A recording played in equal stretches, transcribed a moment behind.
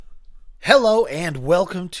Hello and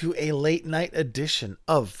welcome to a late night edition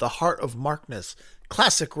of the Heart of Markness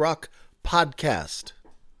Classic Rock Podcast.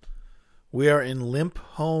 We are in limp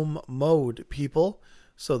home mode, people,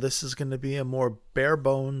 so this is going to be a more bare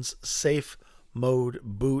bones, safe mode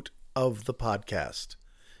boot of the podcast.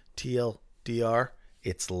 TLDR,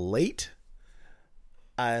 it's late.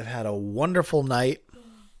 I've had a wonderful night,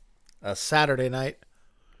 a Saturday night,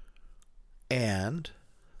 and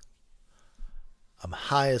I'm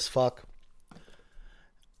high as fuck.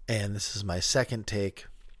 And this is my second take.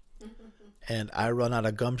 And I run out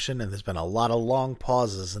of gumption, and there's been a lot of long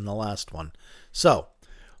pauses in the last one. So,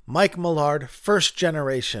 Mike Millard, first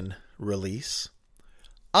generation release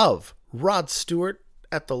of Rod Stewart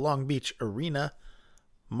at the Long Beach Arena,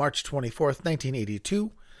 March 24th,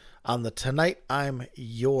 1982, on the Tonight I'm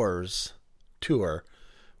Yours tour,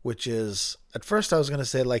 which is, at first I was going to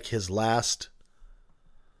say like his last,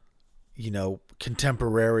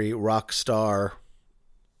 contemporary rock star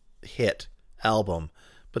hit album,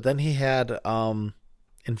 but then he had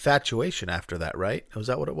Infatuation after that, right? Was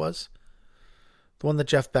that what it was? The one that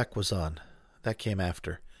Jeff Beck was on. That came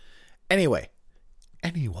after. Anyway,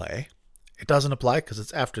 it doesn't apply because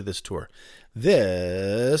it's after this tour.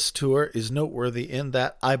 This tour is noteworthy in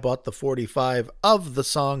that I bought the 45 of the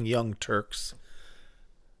song Young Turks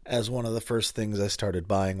as one of the first things I started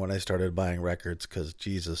buying when I started buying records, because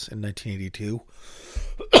Jesus, in 1982.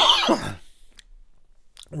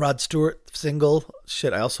 Rod Stewart single.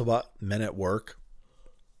 Shit, I also bought Men at Work.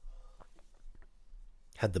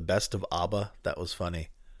 Had the best of ABBA. That was funny.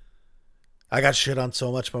 I got shit on so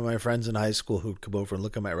much by my friends in high school who'd come over and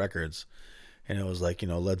look at my records. And it was like,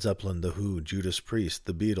 Led Zeppelin, The Who, Judas Priest,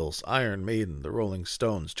 The Beatles, Iron Maiden, The Rolling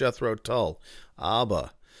Stones, Jethro Tull,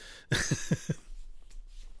 ABBA.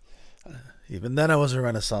 Even then I was a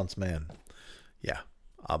Renaissance man. Yeah,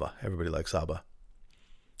 ABBA. Everybody likes ABBA.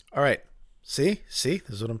 All right. See, this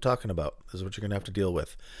is what I'm talking about. This is what you're going to have to deal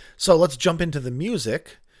with. So let's jump into the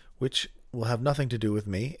music, which will have nothing to do with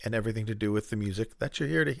me and everything to do with the music that you're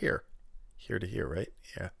here to hear. Here to hear, right?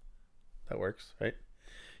 Yeah, that works, right?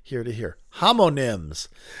 Here to hear. Homonyms.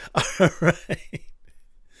 All right.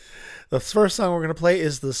 The first song we're going to play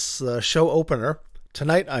is this show opener,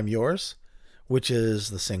 Tonight I'm Yours, which is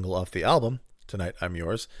the single off the album, Tonight I'm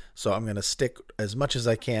Yours. So I'm going to stick as much as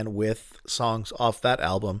I can with songs off that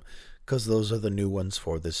album, because those are the new ones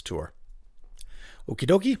for this tour.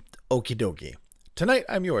 Okie dokie. Tonight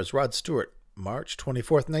I'm Yours, Rod Stewart, March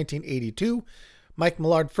 24th, 1982. Mike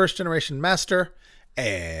Millard, first generation master,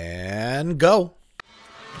 and go.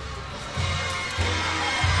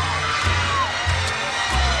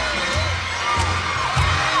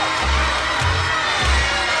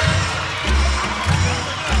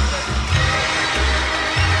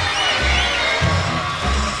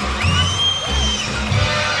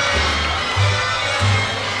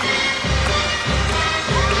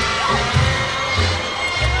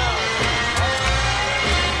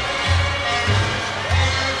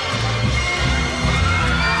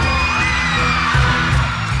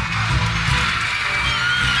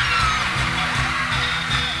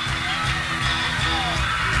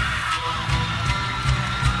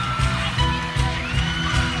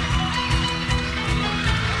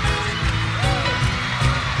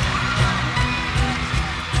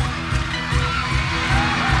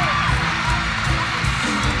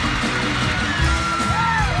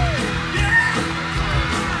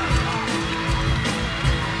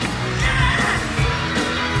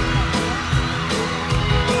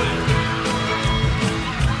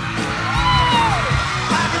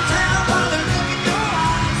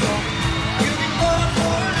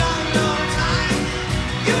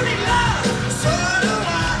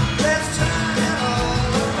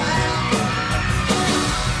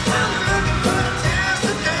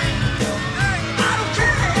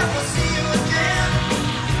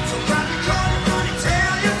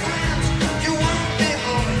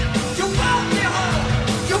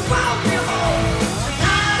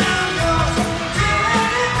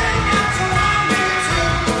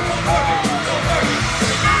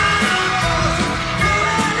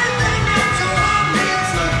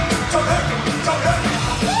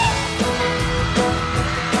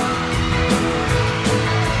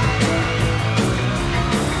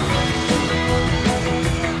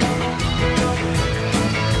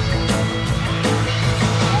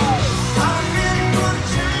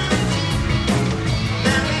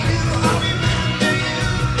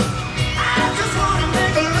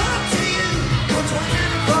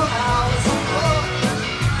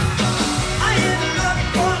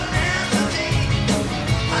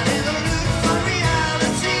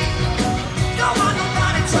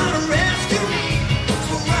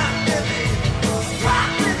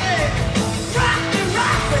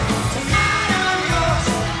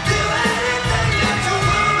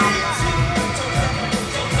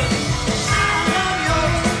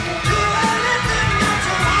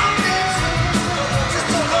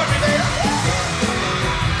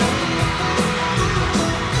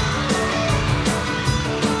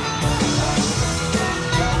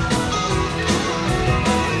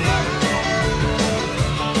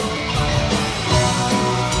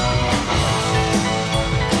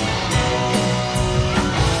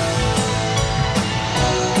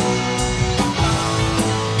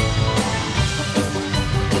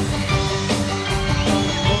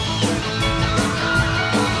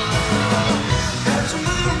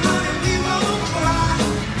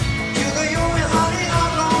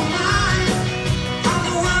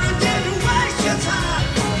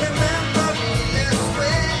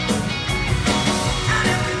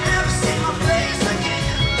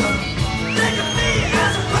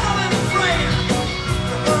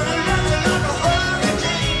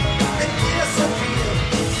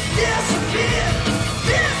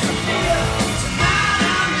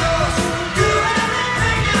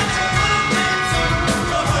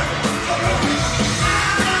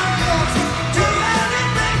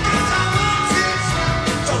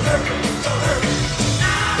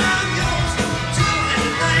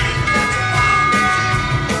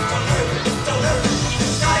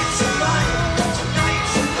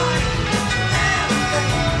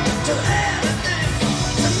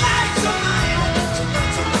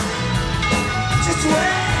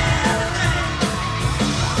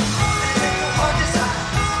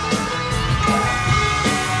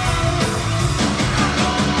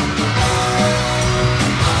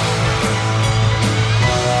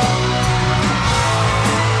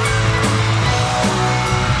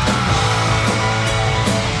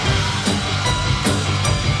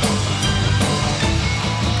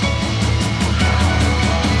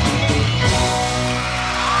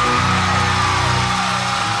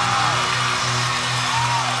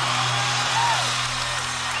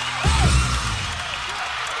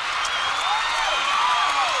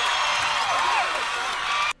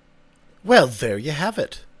 Well, there you have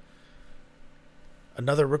it.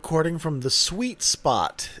 Another recording from the Sweet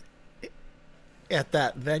Spot at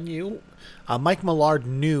that venue. Mike Millard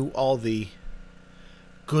knew all the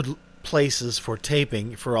good places for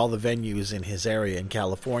taping for all the venues in his area in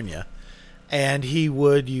California. And he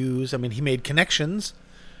would use, he made connections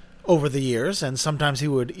over the years, and sometimes he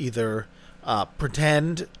would either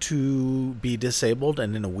pretend to be disabled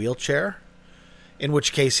and in a wheelchair, in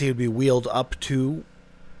which case he would be wheeled up to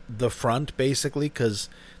the front, basically, because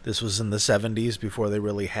this was in the 70s before they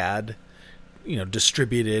really had,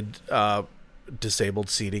 distributed disabled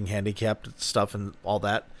seating, handicapped stuff, and all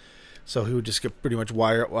that. So he would just get pretty much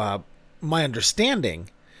wired. My understanding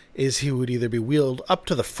is he would either be wheeled up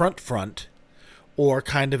to the front, or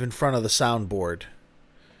kind of in front of the soundboard,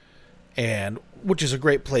 and which is a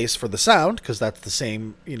great place for the sound, because that's the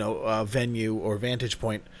same, venue or vantage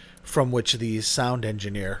point from which the sound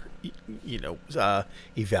engineer,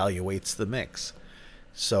 evaluates the mix.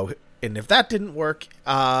 So, and if that didn't work,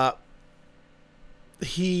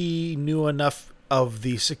 he knew enough of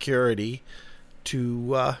the security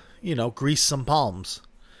to, grease some palms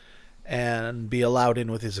and be allowed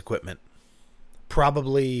in with his equipment.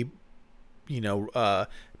 Probably,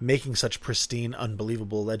 making such pristine,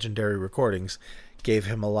 unbelievable, legendary recordings gave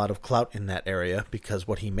him a lot of clout in that area, because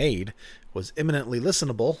what he made was eminently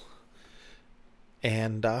listenable.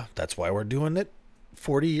 And that's why we're doing it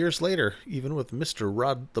 40 years later, even with Mr.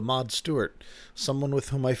 Rod the Mod Stewart, someone with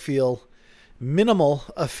whom I feel minimal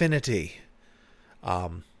affinity.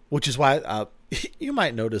 Which is why you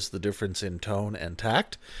might notice the difference in tone and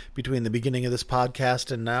tact between the beginning of this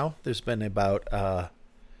podcast and now. There's been about,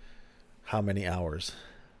 how many hours?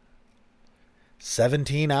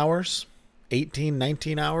 17 hours? 18,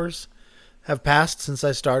 19 hours have passed since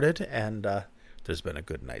I started, and there's been a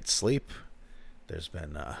good night's sleep. There's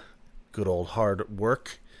been good old hard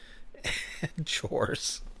work and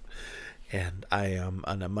chores. And I am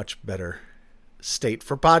in a much better state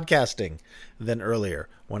for podcasting than earlier,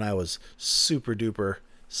 when I was super duper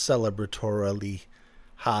celebratorily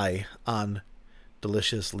high on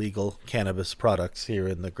delicious legal cannabis products here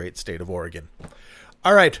in the great state of Oregon.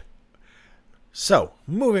 All right. So,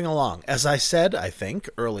 moving along. As I said, I think,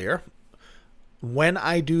 earlier, when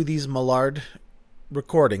I do these Millard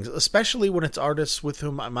recordings, especially when it's artists with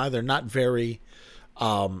whom I'm either not very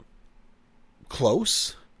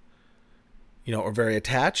close, or very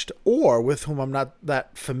attached, or with whom I'm not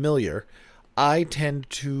that familiar, I tend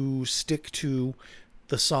to stick to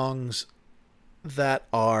the songs that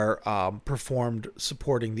are performed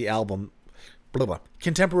supporting the album,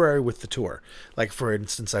 contemporary with the tour. Like, for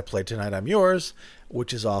instance, I played Tonight I'm Yours,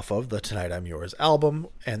 which is off of the Tonight I'm Yours album,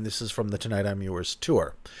 and this is from the Tonight I'm Yours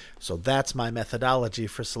tour. So that's my methodology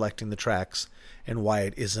for selecting the tracks, and why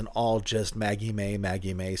it isn't all just Maggie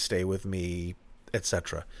May, Stay With Me,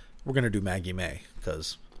 etc. We're going to do Maggie May,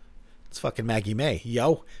 because it's fucking Maggie May.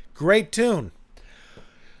 Yo, great tune.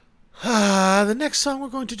 The next song we're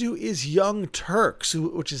going to do is Young Turks,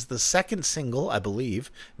 which is the second single, I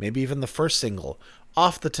believe, maybe even the first single,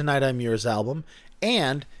 off the Tonight I'm Yours album,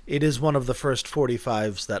 and it is one of the first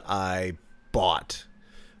 45s that I bought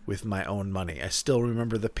with my own money. I still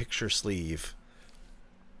remember the picture sleeve.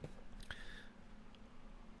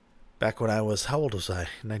 Back when I was, how old was I?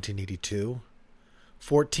 1982?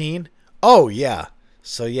 14? Oh, yeah.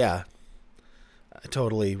 So, yeah. I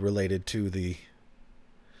totally related to the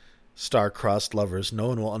star-crossed lovers. No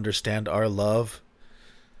one will understand our love.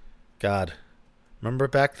 God. Remember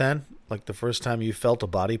back then? Like the first time you felt a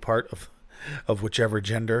body part of whichever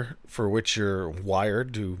gender for which you're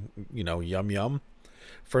wired to, yum.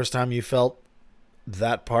 First time you felt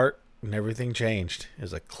that part and everything changed. It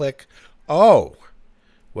was a click. Oh!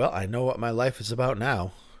 Well, I know what my life is about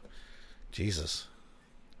now. Jesus.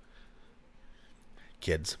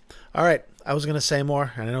 Kids. All right, I was going to say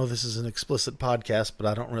more, and I know this is an explicit podcast, but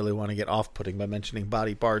I don't really want to get off-putting by mentioning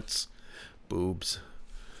body parts. Boobs.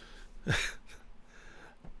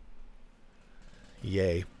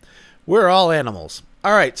 Yay. We're all animals.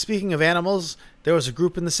 All right, speaking of animals, there was a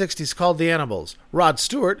group in the 60s called the Animals. Rod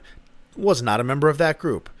Stewart was not a member of that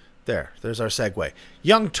group. There's our segue.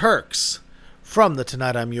 Young Turks, from the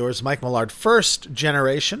Tonight I'm Yours, Mike Millard, first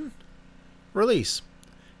generation release.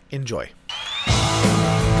 Enjoy.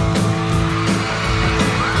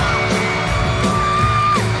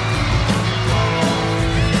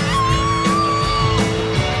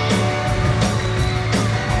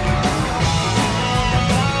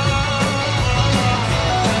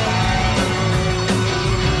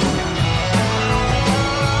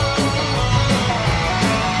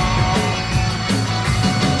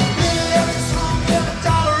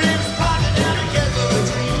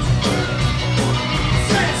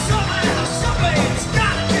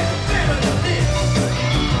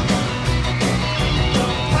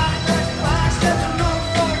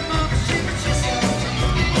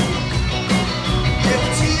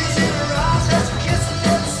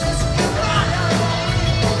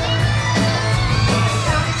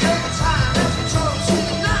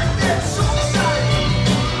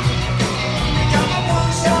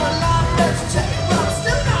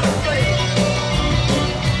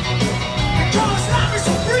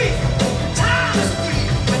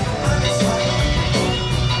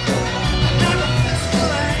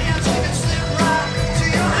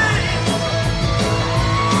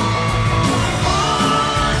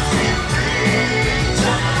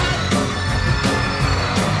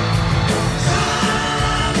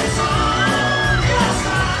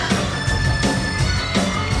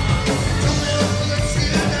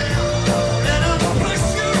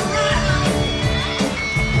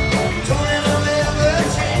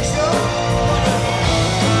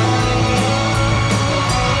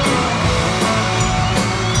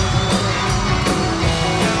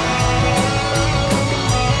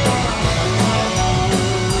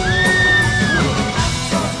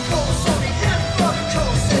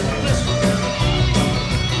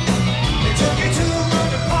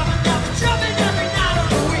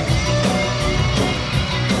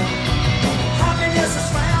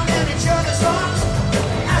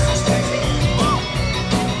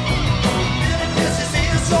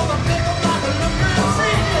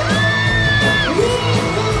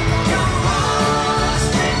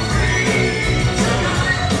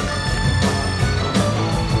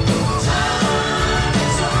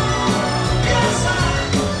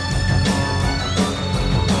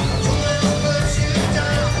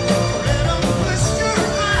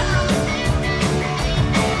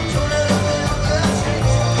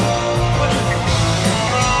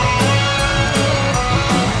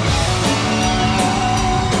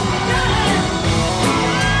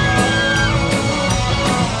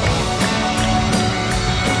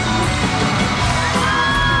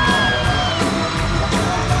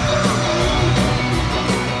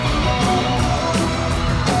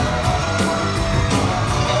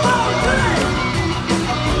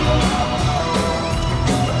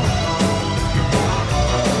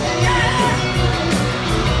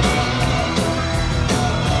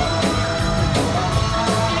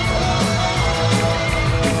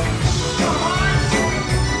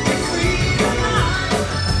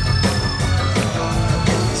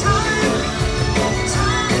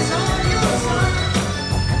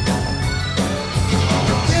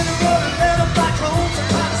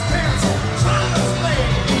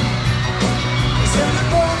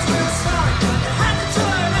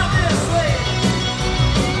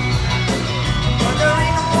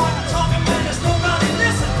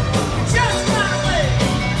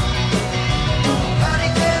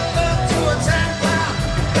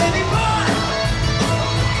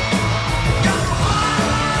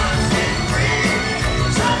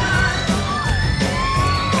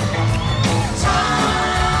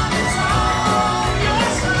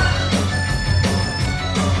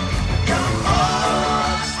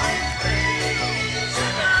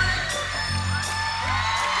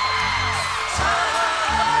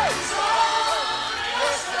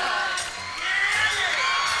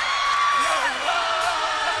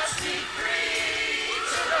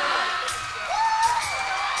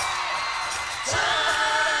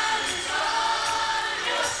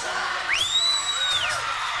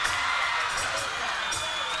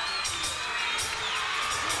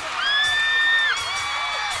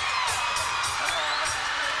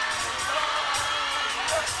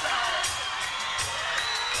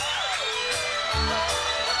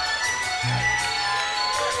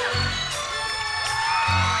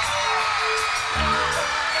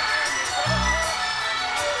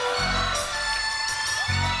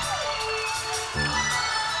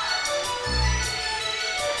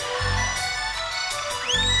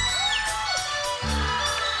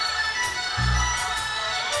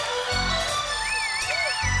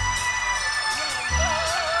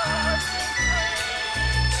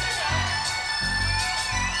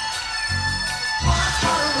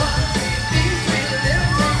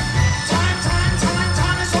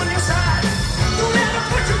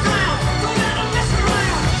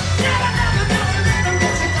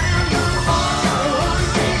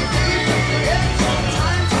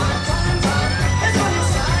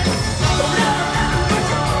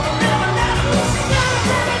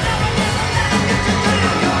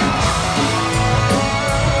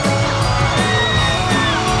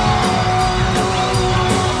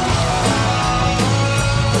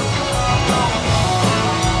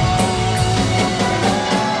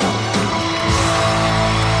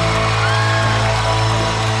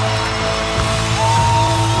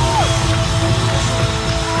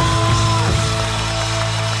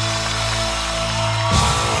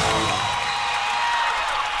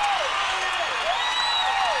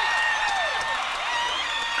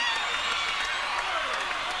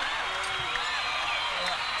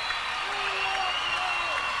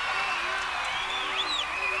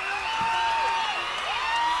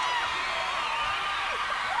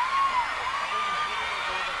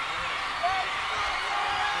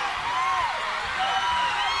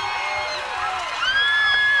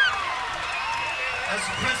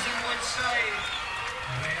 person would say,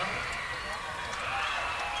 well,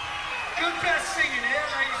 good best singing here,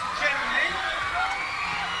 ladies and gentlemen.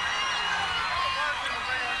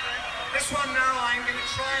 This one now, I'm going to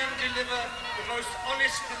try and deliver the most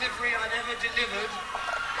honest delivery I've ever delivered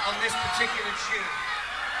on this particular tune.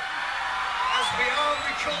 As we are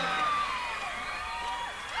recording.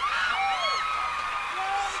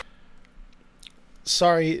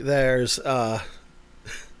 Sorry, there's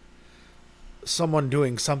someone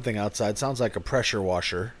doing something outside. Sounds like a pressure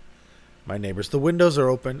washer. My neighbors. The windows are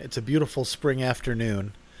open. It's a beautiful spring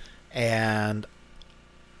afternoon, and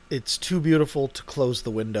it's too beautiful to close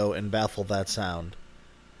the window and baffle that sound.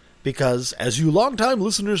 Because, as you longtime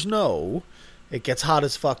listeners know, it gets hot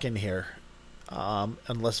as fuck in here,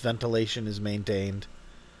 unless ventilation is maintained.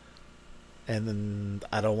 And then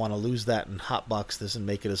I don't want to lose that and hotbox this and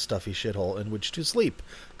make it a stuffy shithole in which to sleep.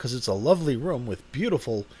 Because it's a lovely room with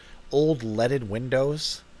beautiful old leaded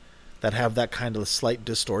windows that have that kind of slight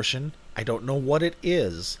distortion. I don't know what it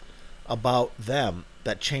is about them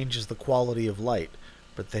that changes the quality of light,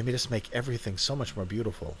 but they just make everything so much more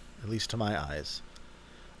beautiful, at least to my eyes.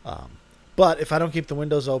 But if I don't keep the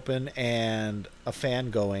windows open and a fan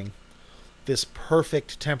going, this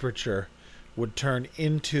perfect temperature would turn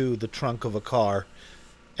into the trunk of a car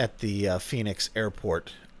at the Phoenix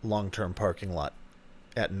Airport long-term parking lot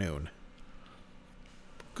at noon.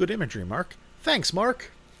 Good imagery, Mark. Thanks,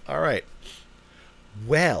 Mark. All right.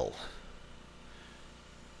 Well,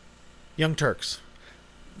 Young Turks.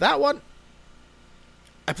 That one,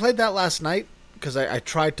 I played that last night because I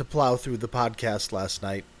tried to plow through the podcast last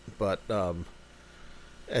night, but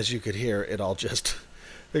as you could hear,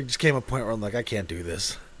 there just came a point where I'm like, I can't do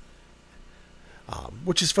this.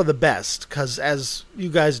 Which is for the best, because as you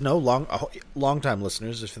guys know, long-time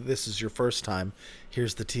listeners, if this is your first time,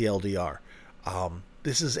 here's the TLDR.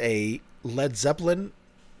 This is a Led Zeppelin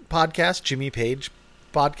podcast, Jimmy Page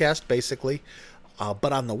podcast, basically.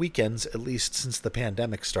 But on the weekends, at least since the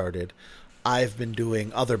pandemic started, I've been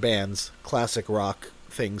doing other bands, classic rock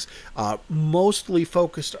things, mostly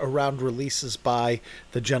focused around releases by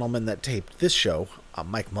the gentleman that taped this show,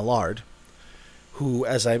 Mike Millard, who,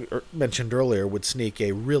 as I mentioned earlier, would sneak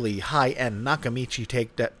a really high-end Nakamichi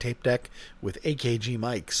tape deck with AKG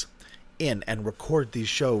mics in and record these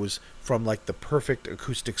shows from like the perfect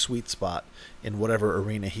acoustic sweet spot in whatever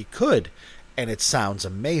arena he could, and it sounds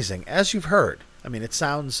amazing, as you've heard. I mean, it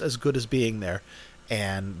sounds as good as being there,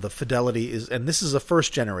 and the fidelity is, and this is a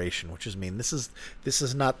first generation, which is this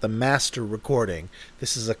is not the master recording.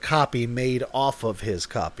 This is a copy made off of his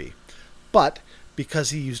copy, but because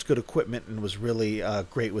he used good equipment and was really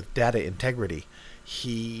great with data integrity,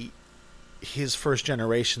 his first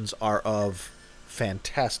generations are of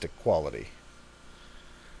fantastic quality.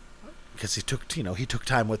 Because he took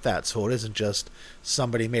time with that, so it isn't just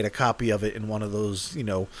somebody made a copy of it in one of those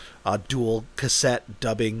dual cassette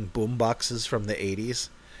dubbing boom boxes from the 80s,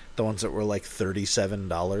 the ones that were like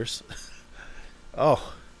 $37.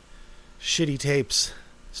 Oh, shitty tapes.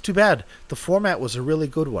 It's too bad. The format was a really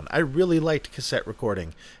good one. I really liked cassette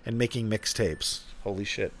recording and making mixtapes. Holy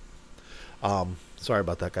shit. Sorry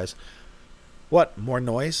about that, guys. What? More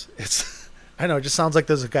noise? I know, it just sounds like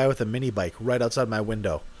there's a guy with a mini bike right outside my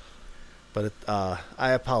window. But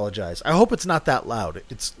I apologize. I hope it's not that loud.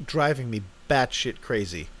 It's driving me batshit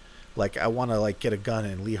crazy. Like, I want to get a gun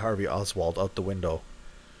and Lee Harvey Oswald out the window.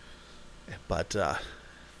 But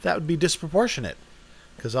that would be disproportionate.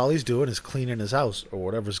 Because all he's doing is cleaning his house or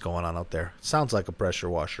whatever's going on out there. Sounds like a pressure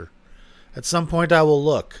washer. At some point I will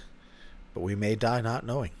look. But we may die not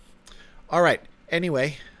knowing. Alright,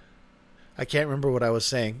 anyway. I can't remember what I was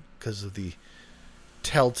saying because of the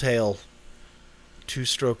telltale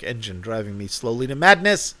two-stroke engine driving me slowly to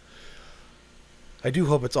madness. I do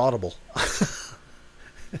hope it's audible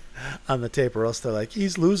on the tape, or else they're like,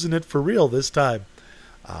 he's losing it for real this time.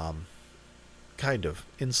 Kind of,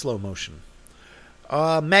 in slow motion.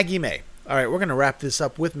 Maggie May. Alright, we're going to wrap this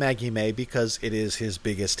up with Maggie May because it is his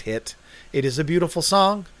biggest hit. It is a beautiful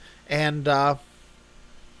song, and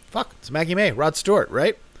it's Maggie May, Rod Stewart,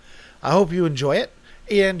 right? I hope you enjoy it.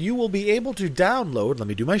 And you will be able to download, let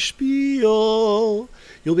me do my spiel.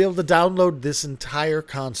 You'll be able to download this entire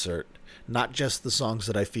concert, not just the songs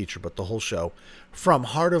that I feature, but the whole show, from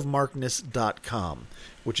heartofmarkness.com,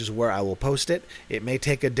 which is where I will post it. It may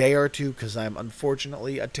take a day or two because I'm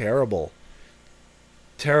unfortunately a terrible,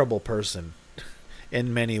 terrible person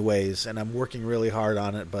in many ways, and I'm working really hard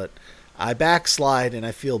on it, but I backslide and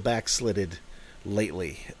I feel backslided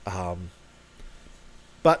lately.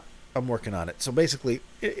 But I'm working on it. So basically,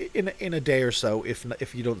 in a day or so,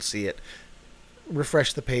 if you don't see it,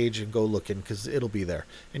 refresh the page and go looking because it'll be there.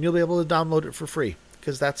 And you'll be able to download it for free.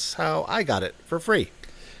 because that's how I got it for free.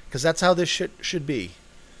 Because that's how this shit should be.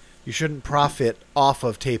 You shouldn't profit off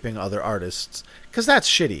of taping other artists, because that's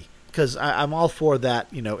shitty. Because I'm all for that,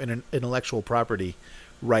 you know, in intellectual property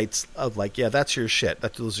rights of like, yeah, that's your shit.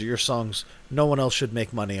 Those are your songs. No one else should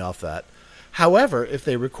make money off that. However, if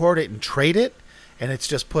they record it and trade it, and it's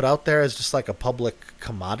just put out there as just like a public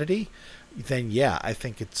commodity, then yeah, I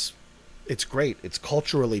think it's great. It's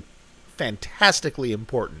culturally fantastically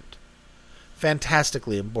important.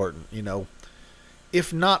 Fantastically important, you know.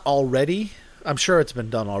 If not already, I'm sure it's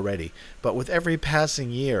been done already, but with every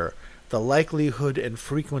passing year, the likelihood and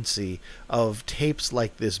frequency of tapes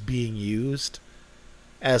like this being used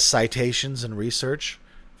as citations and research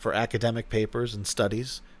for academic papers and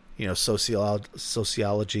studies, you know,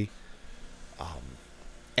 sociology,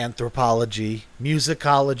 anthropology,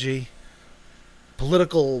 musicology,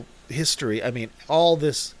 political history. I mean, all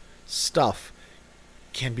this stuff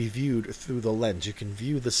can be viewed through the lens. You can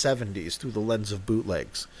view the 70s through the lens of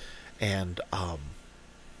bootlegs and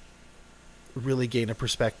really gain a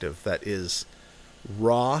perspective that is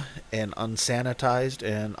raw and unsanitized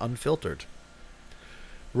and unfiltered.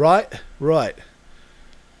 Right.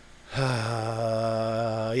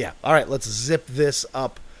 Yeah. All right, let's zip this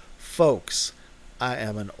up, folks. I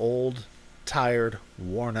am an old, tired,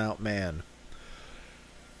 worn-out man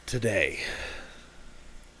today.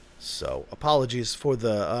 So, apologies for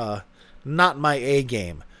the not my A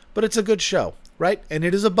game, but it's a good show, right? And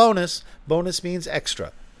it is a bonus. Bonus means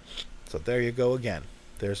extra. So there you go again.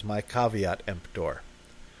 There's my caveat emptor.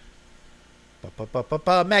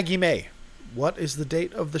 Maggie May. What is the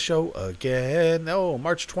date of the show again? Oh,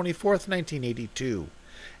 March 24th, 1982.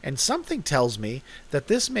 And something tells me that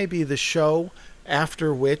this may be the show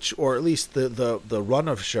after which, or at least the run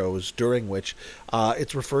of shows during which,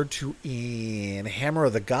 it's referred to in Hammer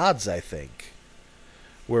of the Gods, I think,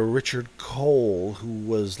 where Richard Cole, who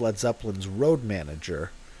was Led Zeppelin's road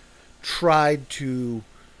manager, tried to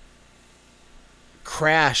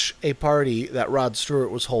crash a party that Rod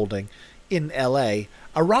Stewart was holding in L.A.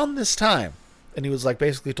 around this time. And he was like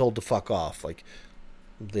basically told to fuck off. Like,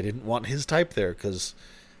 they didn't want his type there because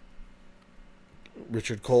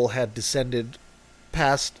Richard Cole had descended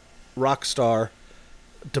past rock star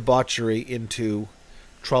debauchery into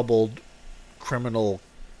troubled criminal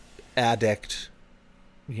addict,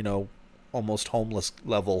 you know, almost homeless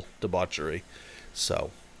level debauchery.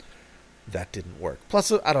 So that didn't work. Plus,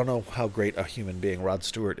 I don't know how great a human being Rod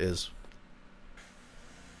Stewart is.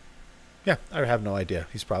 Yeah, I have no idea.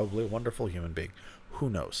 He's probably a wonderful human being. Who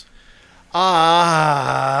knows?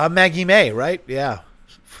 Maggie May, right? Yeah.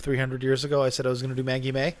 300 years ago, I said I was going to do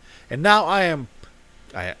Maggie May. And now I am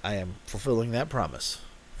fulfilling that promise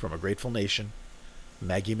from a grateful nation.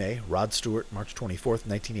 Maggie May, Rod Stewart, March 24th,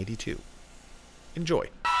 1982. Enjoy.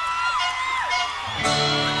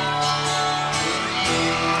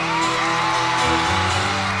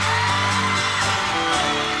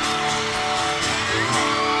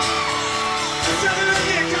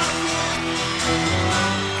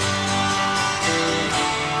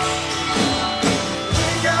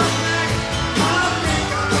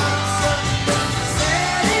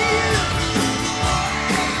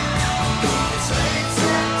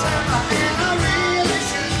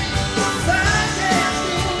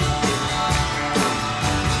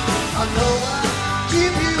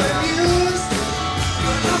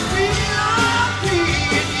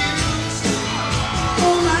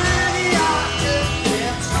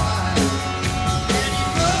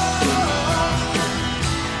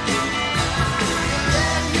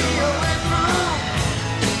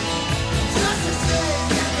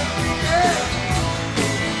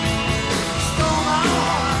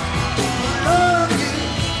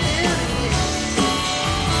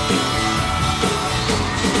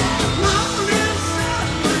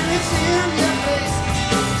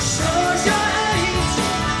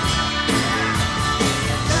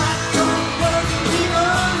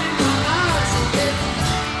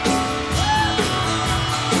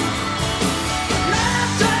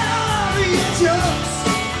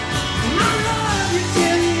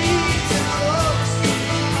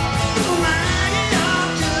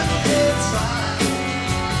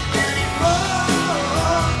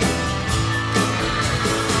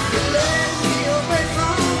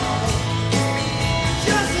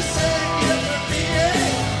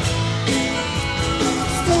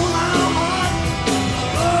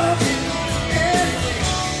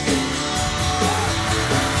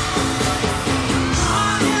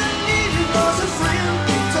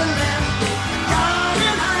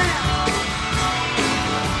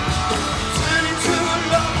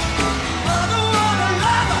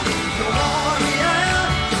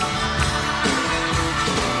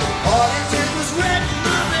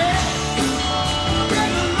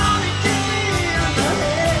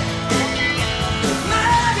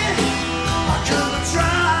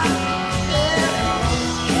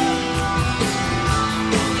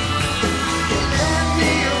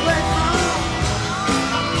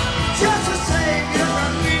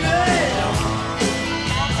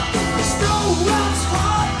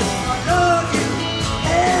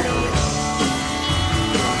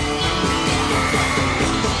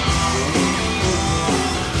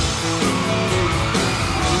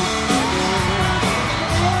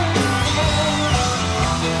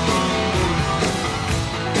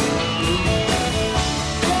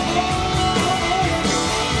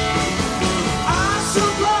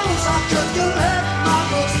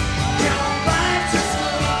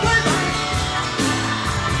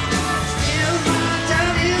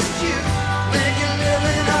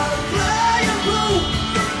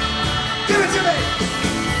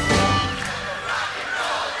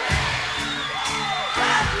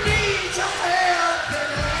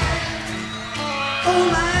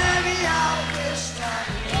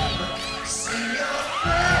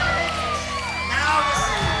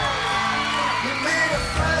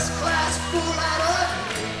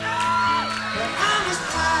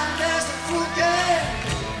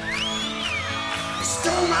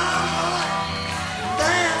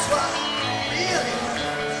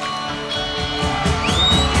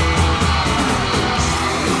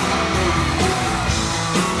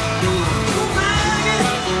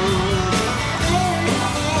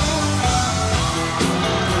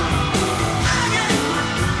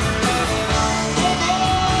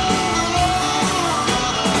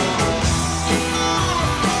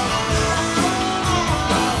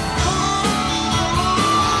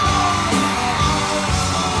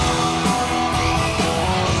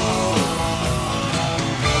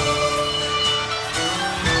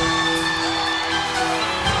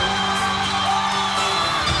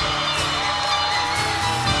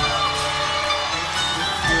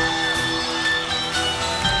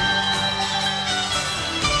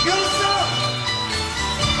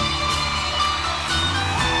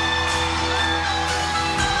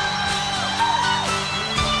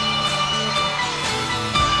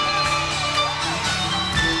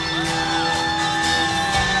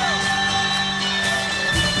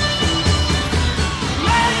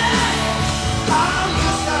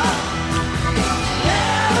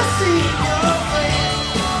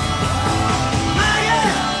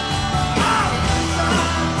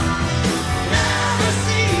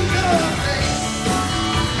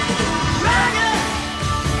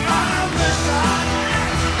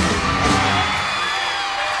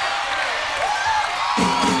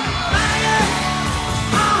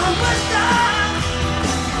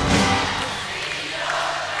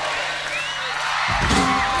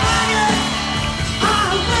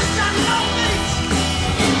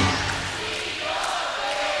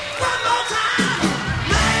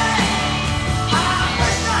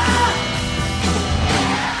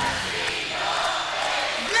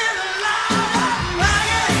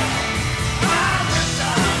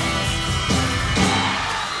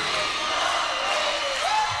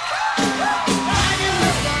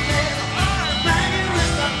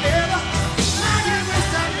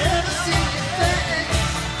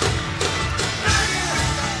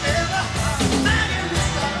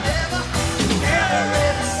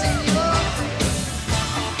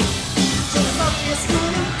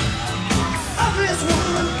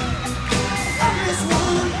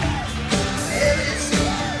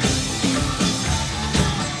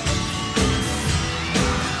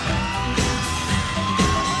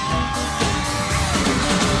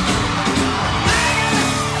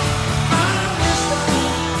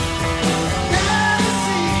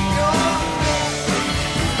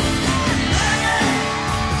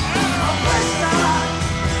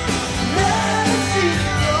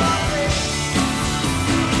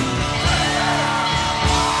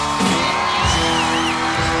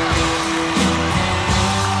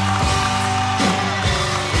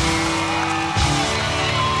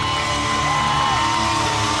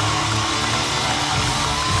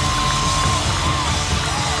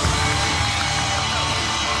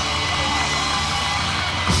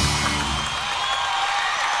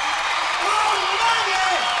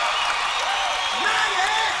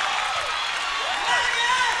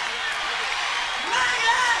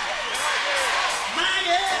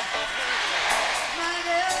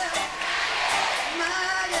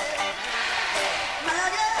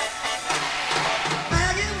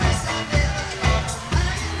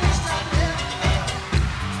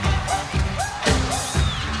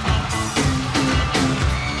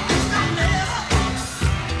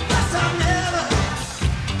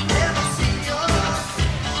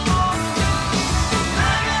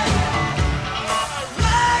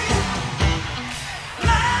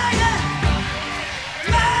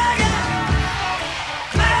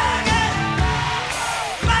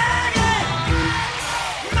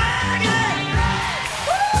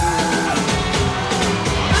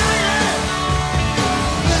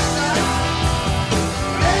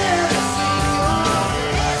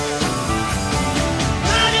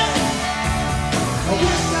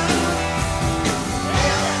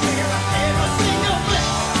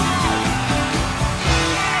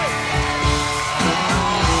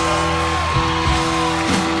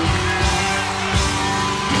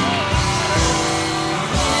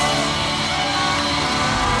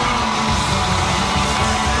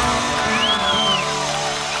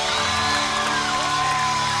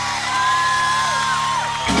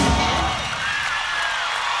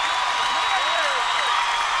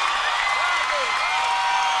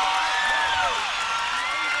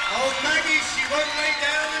 won't lay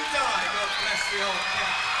down and die. God bless the old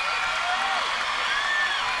cat.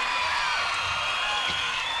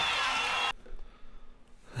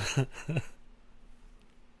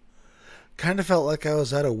 Kind of felt like I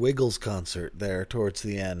was at a Wiggles concert there towards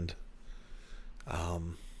the end.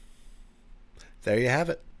 There you have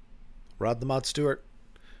it. Rod Stewart.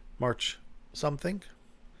 March something.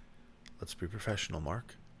 Let's be professional,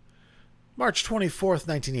 Mark. March 24th,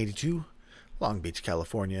 1982. Long Beach,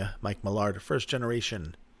 California. Mike Millard, first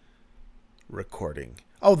generation recording.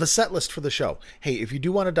 Oh, the set list for the show. Hey, if you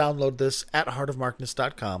do want to download this at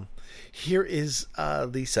heartofmarkness.com, here is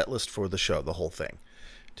the set list for the show, the whole thing.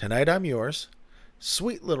 Tonight I'm Yours,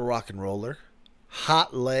 Sweet Little Rock and Roller,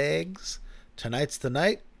 Hot Legs, Tonight's the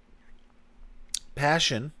Night,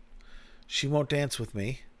 Passion, She Won't Dance With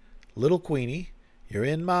Me, Little Queenie, You're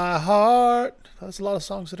in My Heart. That's a lot of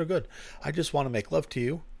songs that are good. I Just Want to Make Love to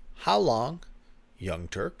You, How Long, Young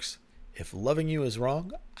Turks, If Loving You Is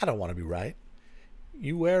Wrong, I Don't Want to Be Right,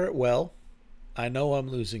 You Wear It Well, I Know I'm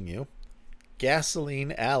Losing You,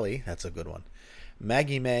 Gasoline Alley, that's a good one,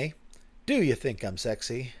 Maggie May, Do You Think I'm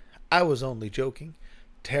Sexy, I Was Only Joking,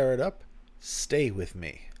 Tear It Up, Stay With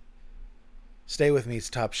Me. Stay With Me's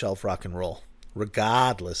top shelf rock and roll,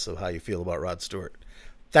 regardless of how you feel about Rod Stewart.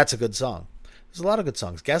 That's a good song. There's a lot of good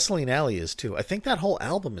songs. Gasoline Alley is too. I think that whole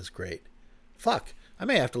album is great. Fuck, I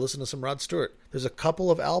may have to listen to some Rod Stewart. There's a couple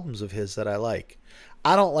of albums of his that I like.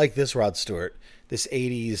 I don't like this Rod Stewart. This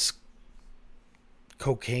 80s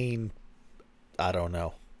cocaine, I don't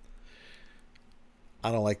know.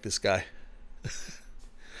 I don't like this guy.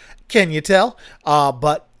 Can you tell?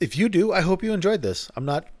 But if you do, I hope you enjoyed this. I'm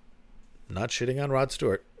not shitting on Rod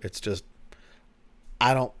Stewart. It's just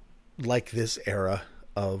I don't like this era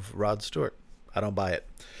of Rod Stewart. I don't buy it.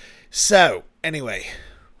 So, anyway,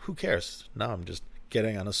 who cares? Now I'm just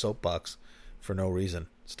getting on a soapbox for no reason.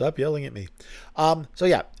 Stop yelling at me. So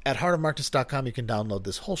yeah, at heartofmarkness.com you can download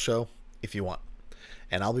this whole show if you want.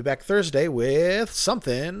 And I'll be back Thursday with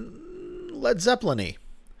something Led Zeppelin-y.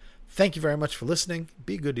 Thank you very much for listening.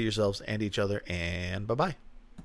 Be good to yourselves and each other, and bye-bye.